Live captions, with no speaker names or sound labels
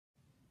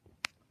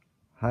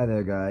Hi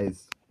there,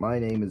 guys. My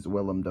name is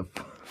Willem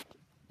Defoe.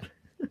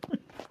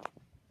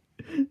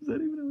 Is that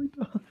even how we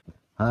talk?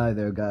 Hi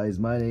there, guys.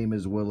 My name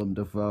is Willem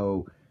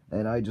Defoe,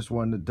 and I just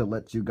wanted to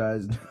let you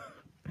guys know.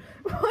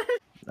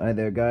 Hi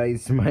there,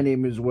 guys. My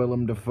name is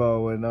Willem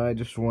Defoe, and I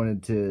just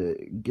wanted to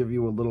give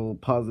you a little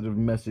positive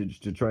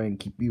message to try and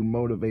keep you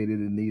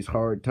motivated in these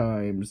hard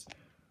times.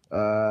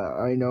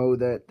 I know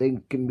that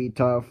things can be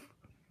tough,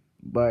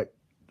 but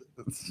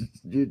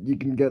you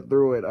can get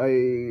through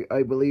it.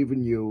 I believe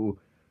in you.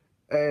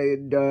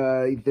 And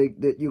I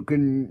think that you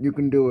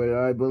can do it.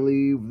 I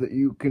believe that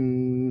you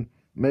can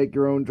make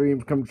your own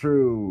dreams come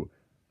true.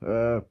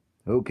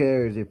 Who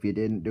cares if you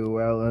didn't do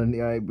well on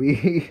the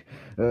IB?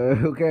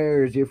 Who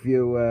cares if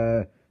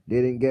you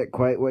didn't get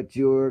quite what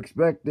you were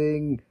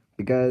expecting?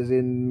 Because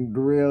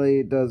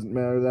really it doesn't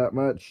matter that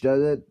much,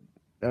 does it?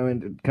 I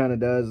mean, it kind of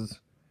does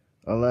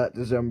a lot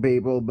to some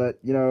people, but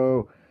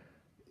you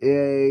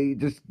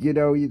just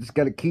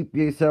gotta keep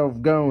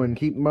yourself going,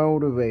 keep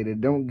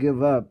motivated, don't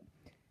give up.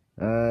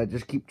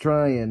 Just keep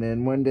trying,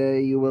 and one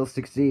day you will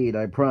succeed,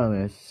 I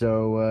promise.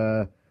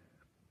 So,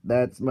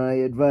 that's my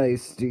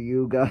advice to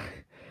you guys.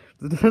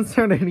 Does that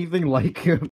sound anything like him?